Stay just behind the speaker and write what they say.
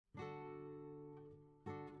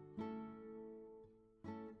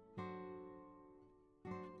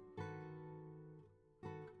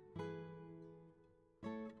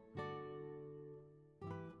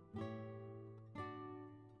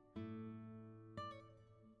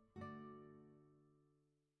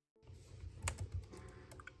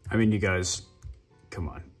I mean, you guys, come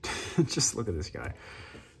on, just look at this guy.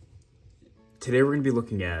 Today we're gonna be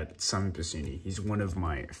looking at Simon Pasini. He's one of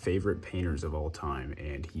my favorite painters of all time,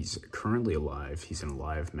 and he's currently alive. He's an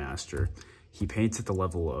alive master. He paints at the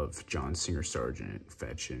level of John Singer Sargent,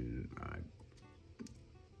 Fetch, and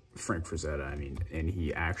Frank Frazetta. I mean, and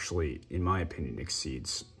he actually, in my opinion,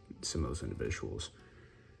 exceeds some of those individuals.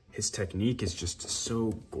 His technique is just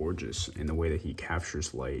so gorgeous in the way that he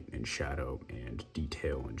captures light and shadow and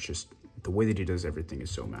detail, and just the way that he does everything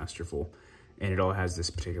is so masterful. And it all has this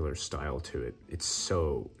particular style to it. It's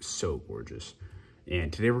so, so gorgeous.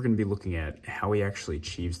 And today we're gonna be looking at how he actually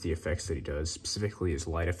achieves the effects that he does, specifically his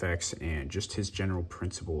light effects and just his general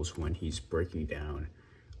principles when he's breaking down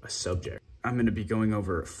a subject. I'm gonna be going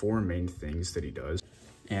over 4 main things that he does,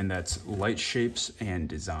 and that's light shapes and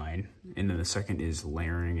design. And then the second is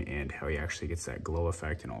layering and how he actually gets that glow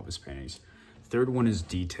effect in all of his paintings. Third one is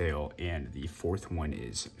detail, and the fourth one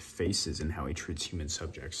is faces and how he treats human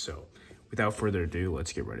subjects. So without further ado,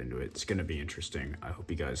 let's get right into it. It's gonna be interesting. I hope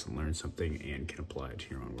you guys learn something and can apply it to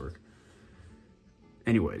your own work.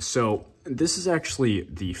 Anyway, so this is actually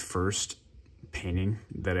the first painting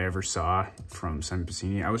that I ever saw from Simon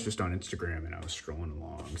Pasini. I was just on Instagram and I was scrolling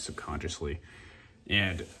along subconsciously,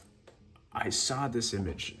 and I saw this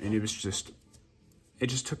image, and it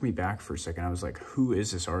just took me back for a second. I was like, who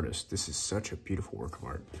is this artist? This is such a beautiful work of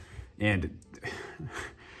art. And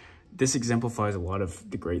this exemplifies a lot of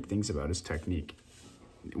the great things about his technique.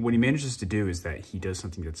 What he manages to do is that he does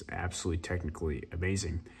something that's absolutely technically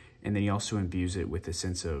amazing, and then he also imbues it with a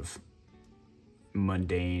sense of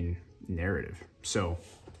mundane narrative. So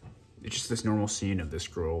it's just this normal scene of this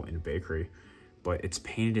girl in a bakery, but it's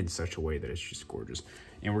painted in such a way that it's just gorgeous.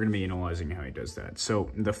 And we're gonna be analyzing how he does that. So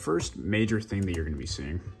the first major thing that you're gonna be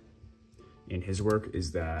seeing in his work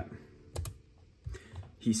is that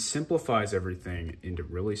he simplifies everything into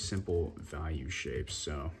really simple value shapes.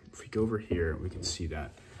 So if we go over here, we can see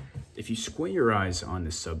that if you squint your eyes on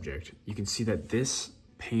this subject, you can see that this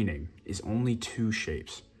painting is only 2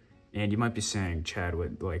 shapes. And you might be saying, Chad,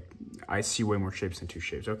 what, like, I see way more shapes than 2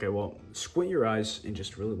 shapes. Okay, well, squint your eyes and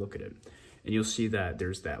just really look at it. And you'll see that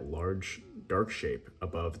there's that large dark shape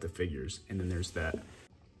above the figures, and then there's that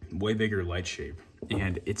way bigger light shape.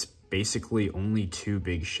 And it's basically only 2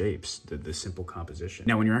 big shapes, the simple composition.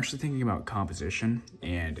 Now, when you're actually thinking about composition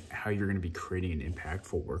and how you're gonna be creating an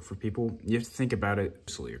impactful work for people, you have to think about it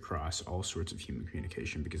absolutely across all sorts of human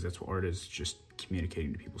communication, because that's what art is, just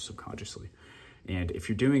communicating to people subconsciously. And if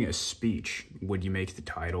you're doing a speech, would you make the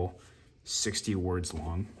title 60 words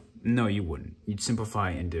long? No, you wouldn't. You'd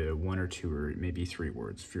simplify into 1 or 2 or maybe 3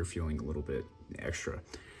 words if you're feeling a little bit extra.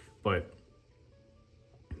 But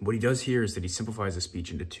what he does here is that he simplifies a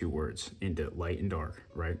speech into 2 words, into light and dark,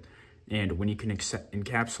 right? And when you can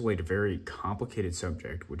encapsulate a very complicated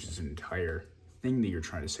subject, which is an entire thing that you're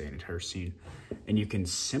trying to say, an entire scene, and you can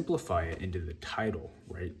simplify it into the title,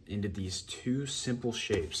 right? Into these 2 simple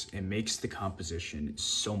shapes, it makes the composition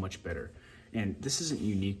so much better. And this isn't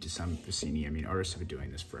unique to Simon Pasini. I mean, artists have been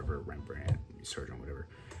doing this forever, Rembrandt, Sargent, whatever.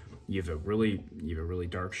 You have a really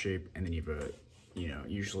dark shape, and then you have a, you know,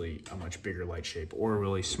 usually a much bigger light shape, or a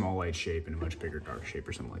really small light shape and a much bigger dark shape,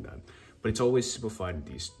 or something like that. But it's always simplified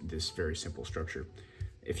in this very simple structure.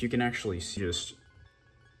 If you can actually see just,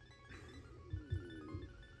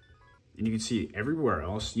 and you can see everywhere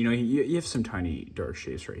else, you know, you have some tiny dark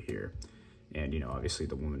shapes right here. And, you know, obviously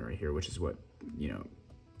the woman right here, which is what, you know,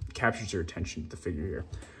 captures your attention to the figure here.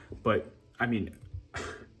 But, I mean,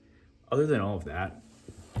 other than all of that,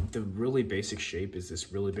 the really basic shape is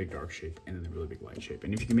this really big dark shape and then the really big light shape.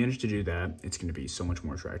 And if you can manage to do that, it's going to be so much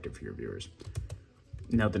more attractive for your viewers.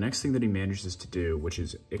 Now, the next thing that he manages to do, which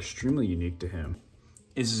is extremely unique to him,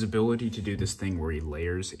 is his ability to do this thing where he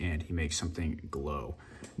layers and he makes something glow.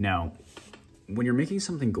 Now, when you're making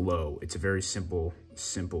something glow, it's a very simple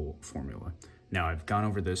formula. Now, I've gone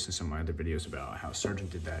over this in some of my other videos about how Sargent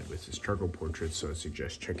did that with his charcoal portraits, so I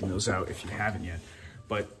suggest checking those out if you haven't yet.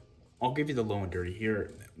 But I'll give you the low and dirty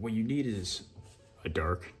here. What you need is a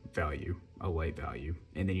dark value, a light value,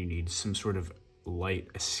 and then you need some sort of light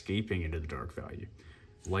escaping into the dark value.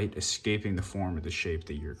 Light escaping the form or the shape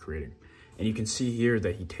that you're creating. And you can see here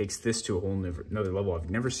that he takes this to a whole another level. I've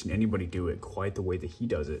never seen anybody do it quite the way that he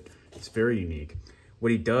does it. It's very unique.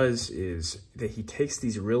 What he does is that he takes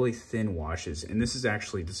these really thin washes, and this is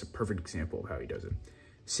a perfect example of how he does it.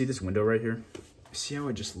 See this window right here? See how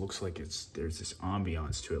it just looks like there's this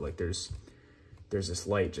ambiance to it, like there's this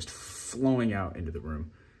light just flowing out into the room.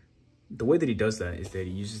 The way that he does that is that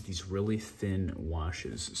he uses these really thin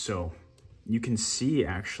washes. So you can see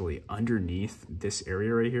actually underneath this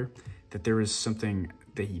area right here that there is something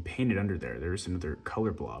that he painted under there. There's another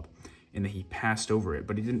color blob, and that he passed over it,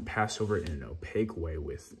 but he didn't pass over it in an opaque way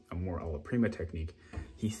with a more alla prima technique.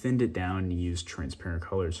 He thinned it down and he used transparent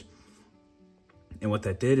colors. And what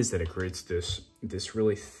that did is that it creates this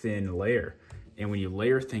really thin layer. And when you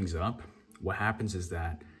layer things up, what happens is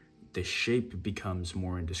that the shape becomes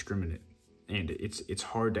more indiscriminate, and it's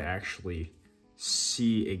hard to actually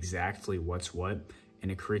see exactly what's what,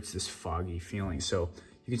 and it creates this foggy feeling. So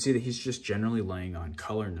you can see that he's just generally laying on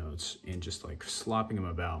color notes and just like slopping them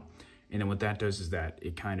about. And then what that does is that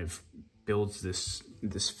it kind of builds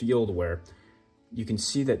this field where you can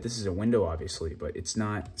see that this is a window, obviously, but it's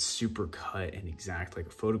not super cut and exact like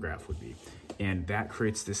a photograph would be. And that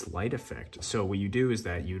creates this light effect. So what you do is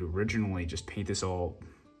that you'd originally just paint this all,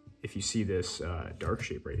 if you see this dark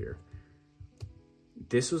shape right here,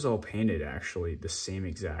 this was all painted actually the same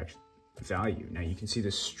exact value. Now you can see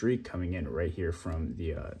this streak coming in right here from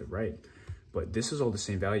the right, but this is all the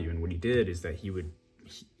same value. And what he did is that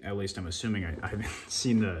at least I'm assuming, I haven't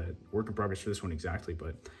seen the work in progress for this one exactly,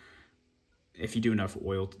 but if you do enough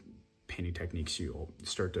oil painting techniques, you'll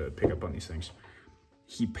start to pick up on these things.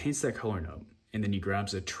 He paints that color note, and then he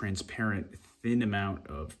grabs a transparent, thin amount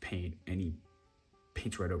of paint, and he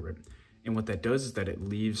paints right over it. And what that does is that it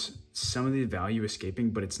leaves some of the value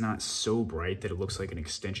escaping, but it's not so bright that it looks like an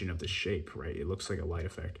extension of the shape, right? It looks like a light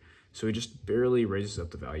effect. So he just barely raises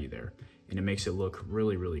up the value there, and it makes it look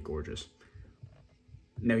really, really gorgeous.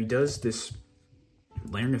 Now he does this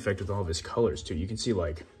layering effect with all of his colors too. You can see,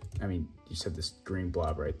 like, I mean, you just have this green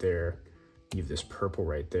blob right there, you have this purple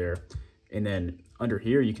right there, and then under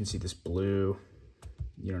here you can see this blue,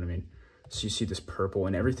 you know what I mean? So you see this purple,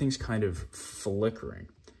 and everything's kind of flickering.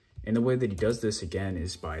 And the way that he does this again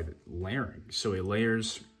is by layering. So he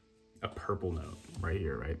layers a purple note right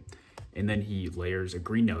here, right? And then he layers a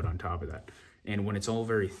green note on top of that. And when it's all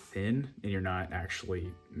very thin and you're not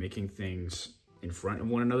actually making things in front of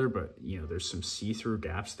one another, but you know, there's some see-through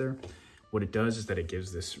gaps there, what it does is that it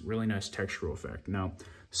gives this really nice textural effect. Now,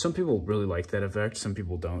 some people really like that effect, some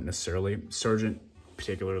people don't necessarily. Sargent,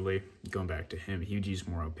 particularly, going back to him, he would use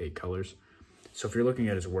more opaque colors. So if you're looking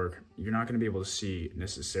at his work, you're not going to be able to see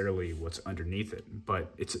necessarily what's underneath it,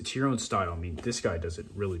 but it's to your own style. I mean, this guy does it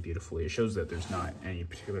really beautifully. It shows that there's not any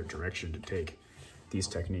particular direction to take these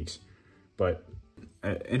techniques. But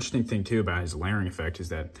an interesting thing too about his layering effect is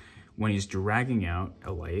that when he's dragging out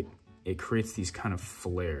a light, it creates these kind of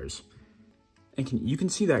flares. And you can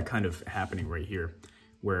see that kind of happening right here,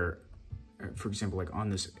 where, for example, like on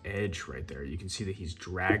this edge right there, you can see that he's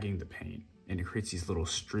dragging the paint, and it creates these little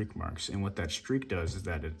streak marks. And what that streak does is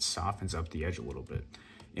that it softens up the edge a little bit.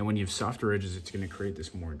 And when you have softer edges, it's going to create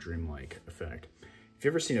this more dreamlike effect. If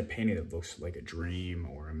you've ever seen a painting that looks like a dream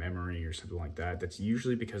or a memory or something like that, that's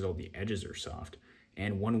usually because all the edges are soft.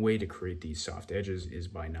 And one way to create these soft edges is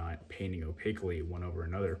by not painting opaquely one over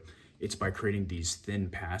another. It's by creating these thin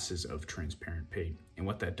passes of transparent paint. And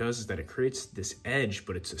what that does is that it creates this edge,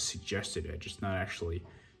 but it's a suggested edge. It's not actually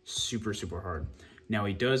super, super hard. Now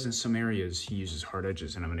he does, in some areas, he uses hard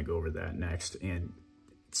edges, and I'm gonna go over that next. And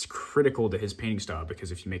it's critical to his painting style,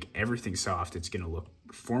 because if you make everything soft, it's gonna look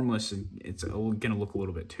formless, and it's gonna look a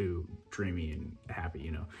little bit too dreamy and happy,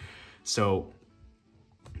 you know? So,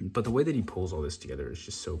 but the way that he pulls all this together is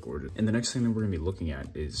just so gorgeous. And the next thing that we're gonna be looking at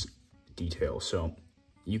is detail. So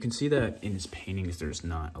you can see that in his paintings, there's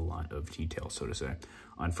not a lot of detail, so to say.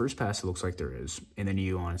 On first pass, it looks like there is. And then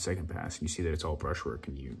you go on second pass and you see that it's all brushwork,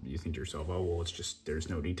 and you think to yourself, oh, well, it's just, there's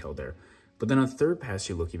no detail there. But then on third pass,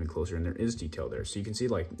 you look even closer and there is detail there. So you can see,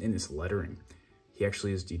 like, in this lettering, he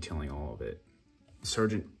actually is detailing all of it.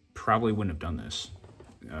 Sargent probably wouldn't have done this,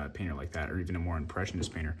 a painter like that, or even a more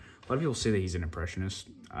impressionist painter. A lot of people say that he's an impressionist.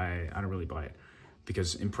 I don't really buy it,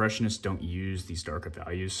 because impressionists don't use these darker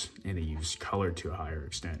values, and they use color to a higher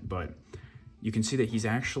extent. But you can see that he's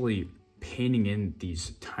actually painting in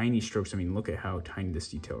these tiny strokes. I mean, look at how tiny this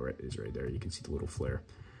detail is right there. You can see the little flare.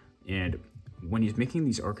 And when he's making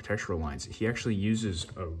these architectural lines, he actually uses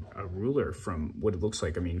a ruler from what it looks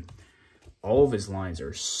like. I mean, all of his lines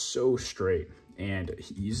are so straight, and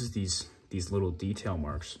he uses these little detail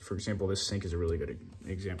marks. For example, this sink is a really good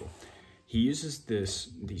example. He uses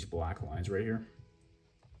these black lines right here,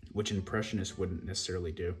 which impressionists wouldn't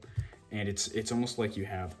necessarily do. And it's almost like you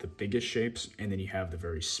have the biggest shapes, and then you have the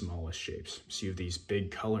very smallest shapes. So you have these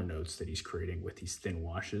big color notes that he's creating with these thin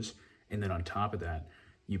washes, and then on top of that,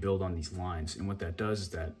 you build on these lines. And what that does is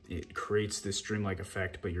that it creates this dreamlike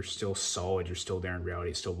effect, but you're still solid, you're still there in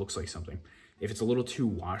reality, it still looks like something. If it's a little too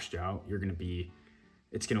washed out, you're gonna be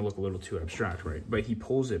it's gonna look a little too abstract, right? But he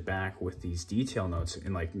pulls it back with these detail notes,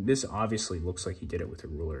 and like this obviously looks like he did it with a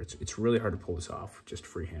ruler. It's really hard to pull this off just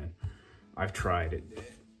freehand. I've tried it.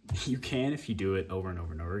 You can if you do it over and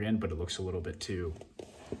over and over again, but it looks a little bit too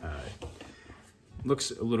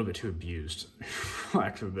abused, for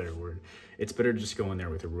lack of a better word. It's better to just go in there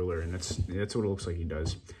with a ruler, and that's what it looks like he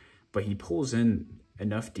does. But he pulls in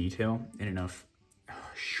enough detail and enough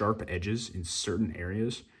sharp edges in certain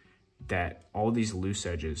areas that all these loose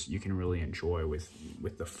edges you can really enjoy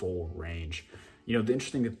with the full range. You know, the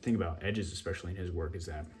interesting thing about edges, especially in his work, is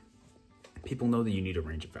that people know that you need a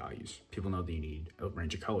range of values. People know that you need a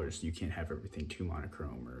range of colors. You can't have everything too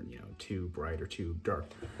monochrome or, you know, too bright or too dark.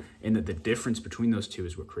 And that the difference between those two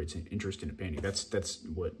is what creates an interest in a painting. That's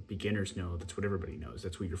what beginners know. That's what everybody knows.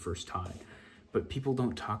 That's what you're first taught. But people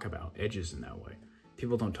don't talk about edges in that way.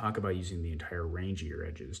 People don't talk about using the entire range of your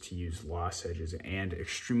edges, to use lost edges and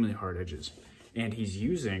extremely hard edges. And he's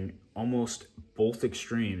using almost both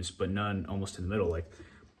extremes, but none almost in the middle. Like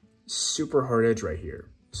super hard edge right here,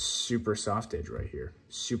 super soft edge right here,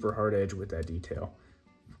 super hard edge with that detail,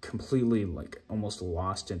 completely like almost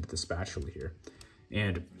lost into the spatula here.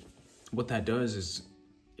 And what that does is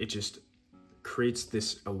it just creates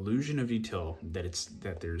this illusion of detail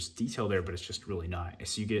that there's detail there, but it's just really not.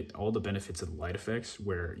 So you get all the benefits of the light effects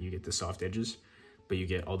where you get the soft edges, but you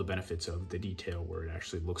get all the benefits of the detail where it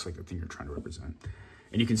actually looks like the thing you're trying to represent.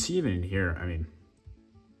 And you can see even in here, I mean,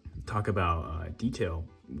 talk about detail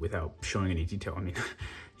without showing any detail. I mean,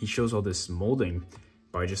 he shows all this molding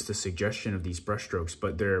by just the suggestion of these brush strokes,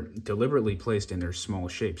 but they're deliberately placed in their small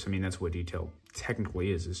shapes. I mean, that's what detail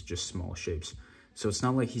technically is just small shapes. So it's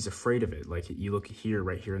not like he's afraid of it. Like you look here,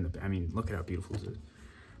 right here in the, I mean, look at how beautiful it is.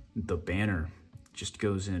 The banner just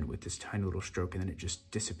goes in with this tiny little stroke and then it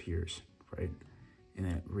just disappears, right? And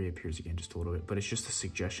then it reappears again just a little bit, but it's just a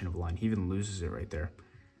suggestion of a line. He even loses it right there.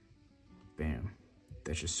 Bam.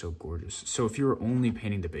 That's just so gorgeous. So if you were only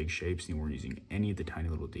painting the big shapes and you weren't using any of the tiny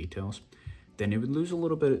little details, then it would lose a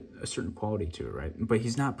little bit, a certain quality to it, right? But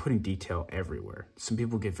he's not putting detail everywhere. Some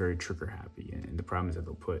people get very trigger happy, and the problem is that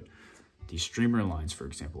they'll put these streamer lines, for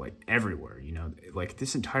example, like everywhere, you know, like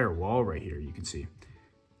this entire wall right here, you can see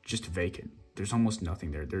just vacant. There's almost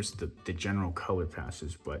nothing there. There's the general color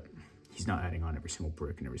passes, but he's not adding on every single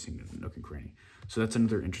brick and every single nook and cranny. So that's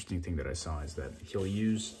another interesting thing that I saw, is that he'll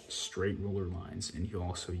use straight ruler lines and he'll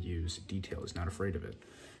also use detail. He's not afraid of it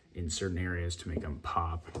in certain areas to make them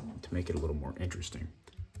pop, to make it a little more interesting.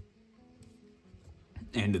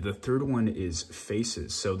 And the third one is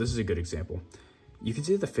faces. So this is a good example. You can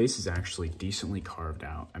see the face is actually decently carved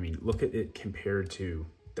out. I mean, look at it compared to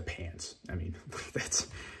the pants. I mean, that's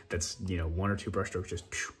you know, one or two brush strokes just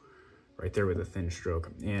right there with a thin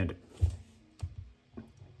stroke. And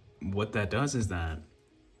what that does is that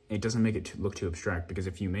it doesn't make it look too abstract, because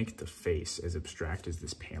if you make the face as abstract as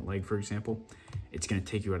this pant leg, for example, it's going to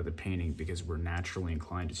take you out of the painting, because we're naturally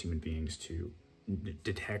inclined as human beings to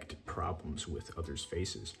detect problems with others'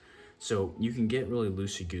 faces. So you can get really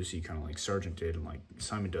loosey-goosey, kind of like Sargent did and like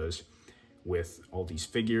Simon does, with all these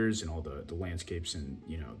figures and all the landscapes and,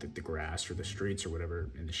 you know, the grass or the streets or whatever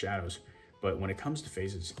in the shadows. But when it comes to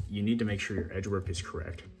faces, you need to make sure your edge work is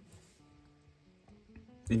correct.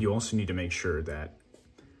 And you also need to make sure that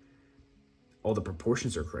all the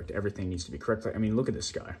proportions are correct. Everything needs to be correct. I mean, look at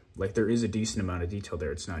this guy. Like, there is a decent amount of detail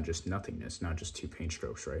there. It's not just nothingness, not just two paint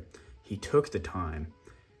strokes, right? He took the time,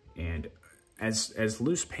 and as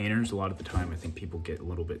loose painters, a lot of the time, I think people get a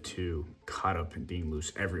little bit too caught up in being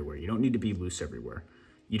loose everywhere. You don't need to be loose everywhere.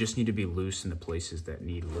 You just need to be loose in the places that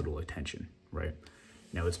need a little attention, right?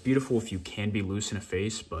 Now, it's beautiful if you can be loose in a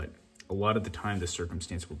face, but a lot of the time, the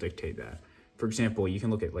circumstance will dictate that. For example, you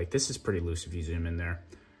can look at, like, this is pretty loose if you zoom in there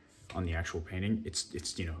on the actual painting.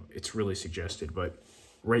 It's you know, it's really suggested, but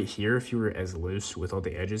right here, if you were as loose with all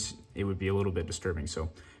the edges, it would be a little bit disturbing.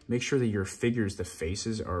 So make sure that your figures, the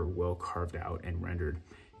faces, are well carved out and rendered,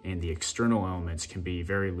 and the external elements can be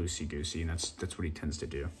very loosey-goosey, and that's what he tends to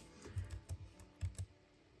do.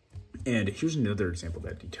 And here's another example of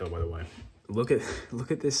that detail, by the way. Look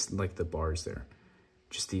at this, like the bars there,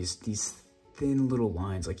 just these thin little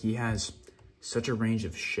lines. Like, he has such a range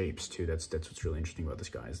of shapes too. That's what's really interesting about this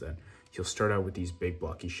guy, is that he'll start out with these big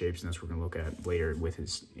blocky shapes, and that's what we're gonna look at later with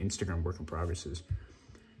his Instagram work in progresses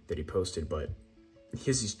that he posted. But he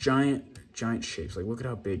has these giant shapes. Like, look at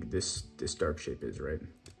how big this dark shape is, right?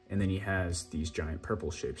 And then he has these giant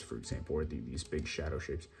purple shapes, for example, or these big shadow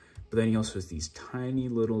shapes. But then he also has these tiny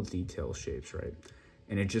little detail shapes, right?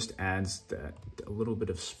 And it just adds that a little bit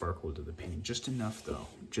of sparkle to the painting. Just enough, though.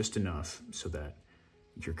 Just enough so that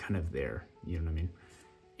you're kind of there. You know what I mean?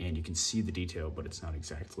 And you can see the detail, but it's not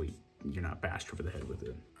exactly you're not bashed over the head with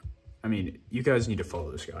it. I mean, you guys need to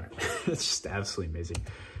follow this guy. It's just absolutely amazing.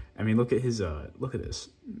 I mean, look at his, look at this.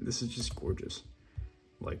 This is just gorgeous.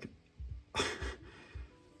 Like,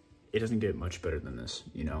 it doesn't get much better than this,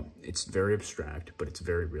 you know? It's very abstract, but it's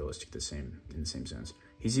very realistic in the same sense.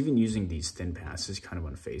 He's even using these thin passes kind of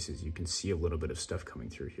on faces. You can see a little bit of stuff coming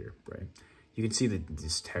through here, right? You can see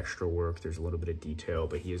this textural work. There's a little bit of detail,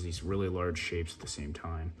 but he has these really large shapes at the same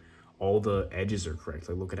time. All the edges are correct.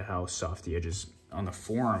 Like, look at how soft the edges on the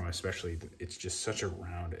forearm, especially. It's just such a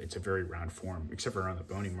round, it's a very round form, except for around the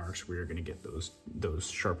bony marks where you're gonna get those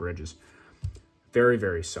sharper edges. Very,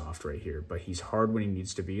 very soft right here, but he's hard when he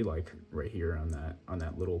needs to be, like right here on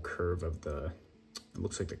that little curve of it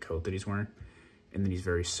looks like the coat that he's wearing. And then he's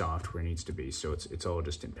very soft where he needs to be. So it's all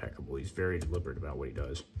just impeccable. He's very deliberate about what he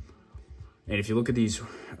does. And if you look at these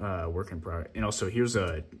work in progress, and also here's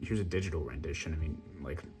a digital rendition. I mean,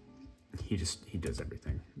 like, he does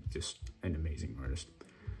everything. Just an amazing artist.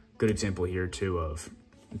 Good example here too of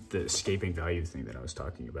the escaping value thing that I was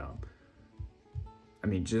talking about. I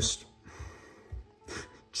mean, just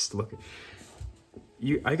look at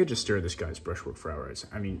you. I could just stare at this guy's brushwork for hours.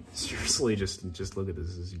 I mean, seriously, just look at this.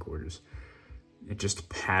 This is gorgeous. It just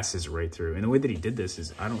passes right through. And the way that he did this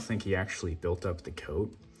is, I don't think he actually built up the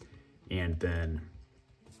coat and then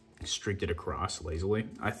streaked it across lazily.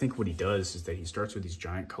 I think what he does is that he starts with these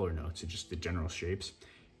giant color notes and just the general shapes.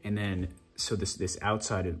 And then, so this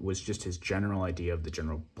outside was just his general idea of the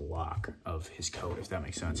general block of his coat, if that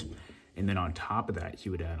makes sense. And then on top of that, he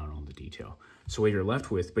would add on all the detail. So what you're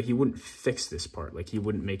left with, but he wouldn't fix this part. Like, he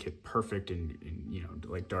wouldn't make it perfect and you know,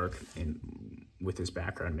 like dark and with his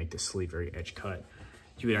background, make the sleeve very edge cut.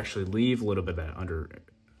 He would actually leave a little bit of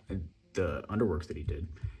that the underwork that he did.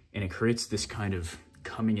 And it creates this kind of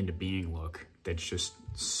coming into being look that's just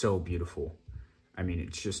so beautiful. I mean,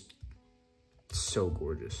 it's just so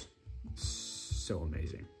gorgeous, so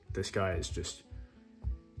amazing. This guy is just,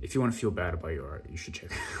 if you want to feel bad about your art, you should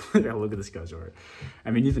check out. Look at this guy's art.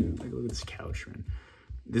 I mean, even like, look at this couch, man.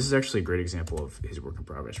 This is actually a great example of his work in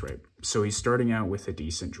progress, right? So he's starting out with a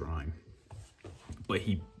decent drawing, but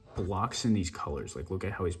he blocks in these colors. Like, look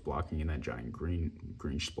at how he's blocking in that giant green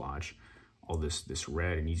splotch, all this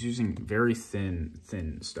red, and he's using very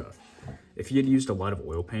thin stuff. If he had used a lot of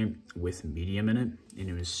oil paint with medium in it, and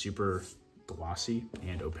it was super glossy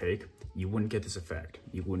and opaque, you wouldn't get this effect.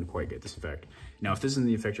 You wouldn't quite get this effect. Now, if this isn't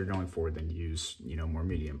the effect you're going for, then use, you know, more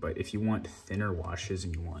medium. But if you want thinner washes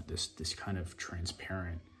and you want this kind of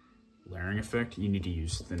transparent layering effect, you need to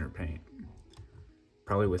use thinner paint.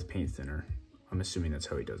 Probably with paint thinner. I'm assuming that's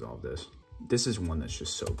how he does all of this. This is one that's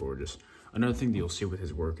just so gorgeous. Another thing that you'll see with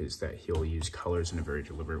his work is that he'll use colors in a very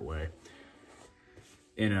deliberate way.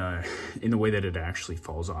 In the way that it actually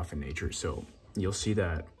falls off in nature. So you'll see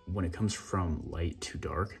that when it comes from light to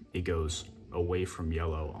dark, it goes away from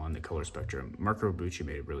yellow on the color spectrum. Marco Robucci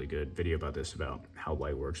made a really good video about this, about how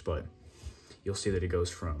light works, but you'll see that it goes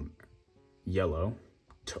from yellow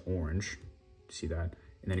to orange, see that?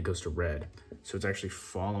 And then it goes to red. So it's actually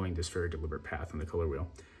following this very deliberate path on the color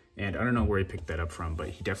wheel. And I don't know where he picked that up from, but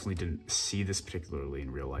he definitely didn't see this particularly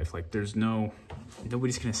in real life. Like, there's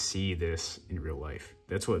nobody's gonna see this in real life.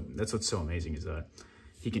 That's what's so amazing, is that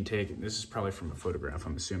he can take, this is probably from a photograph,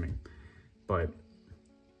 I'm assuming, but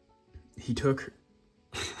he took,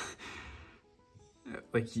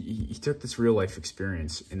 like, he took this real life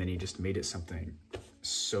experience and then he just made it something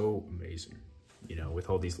so amazing, you know,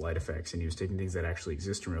 with all these light effects. And he was taking things that actually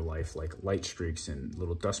exist in real life, like light streaks and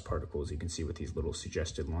little dust particles, you can see with these little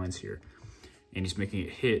suggested lines here. And he's making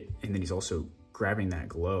it hit, and then he's also grabbing that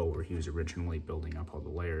glow where he was originally building up all the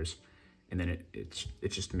layers. And then it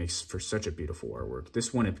just makes for such a beautiful artwork.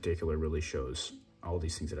 This one in particular really shows all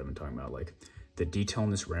these things that I've been talking about, like the detail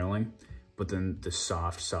in this railing, but then the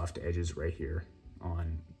soft edges right here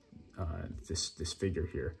on this figure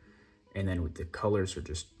here. And then with the colors are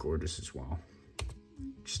just gorgeous as well.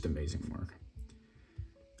 Just amazing work.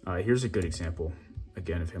 Here's a good example,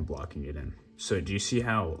 again, of him blocking it in. So do you see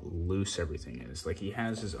how loose everything is? Like, he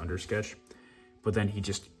has his undersketch, but then he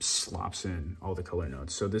just slops in all the color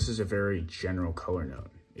notes. So this is a very general color note.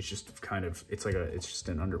 It's just kind of, it's just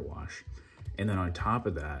an underwash. And then on top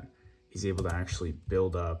of that, he's able to actually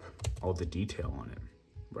build up all the detail on it,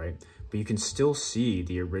 right? But you can still see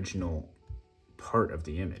the original part of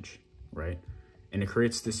the image, right? And it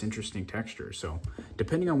creates this interesting texture. So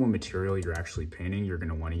depending on what material you're actually painting, you're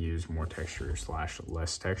gonna wanna use more texture /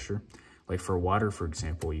 less texture. Like for water, for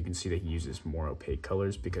example, you can see that he uses more opaque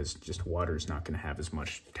colors because just water is not gonna have as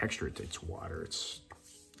much texture. It's water, it's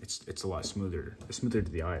a lot smoother. It's smoother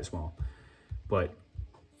to the eye as well. But,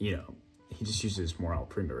 you know, he just uses more alla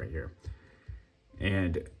prima right here.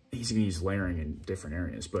 And he's gonna use layering in different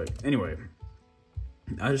areas. But anyway,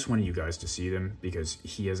 I just wanted you guys to see them because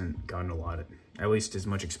he hasn't gotten a lot of, at least as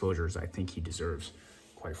much exposure as I think he deserves,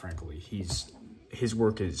 quite frankly. His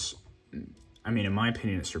work is, I mean, in my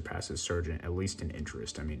opinion, it surpasses Sargent, at least in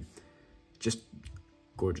interest. I mean, just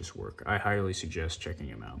gorgeous work. I highly suggest checking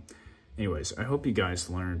him out. Anyways, I hope you guys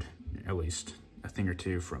learned at least a thing or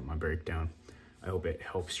two from my breakdown. I hope it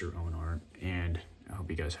helps your own art, and I hope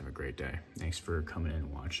you guys have a great day. Thanks for coming in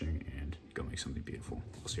and watching, and go make something beautiful.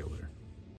 I'll see you later.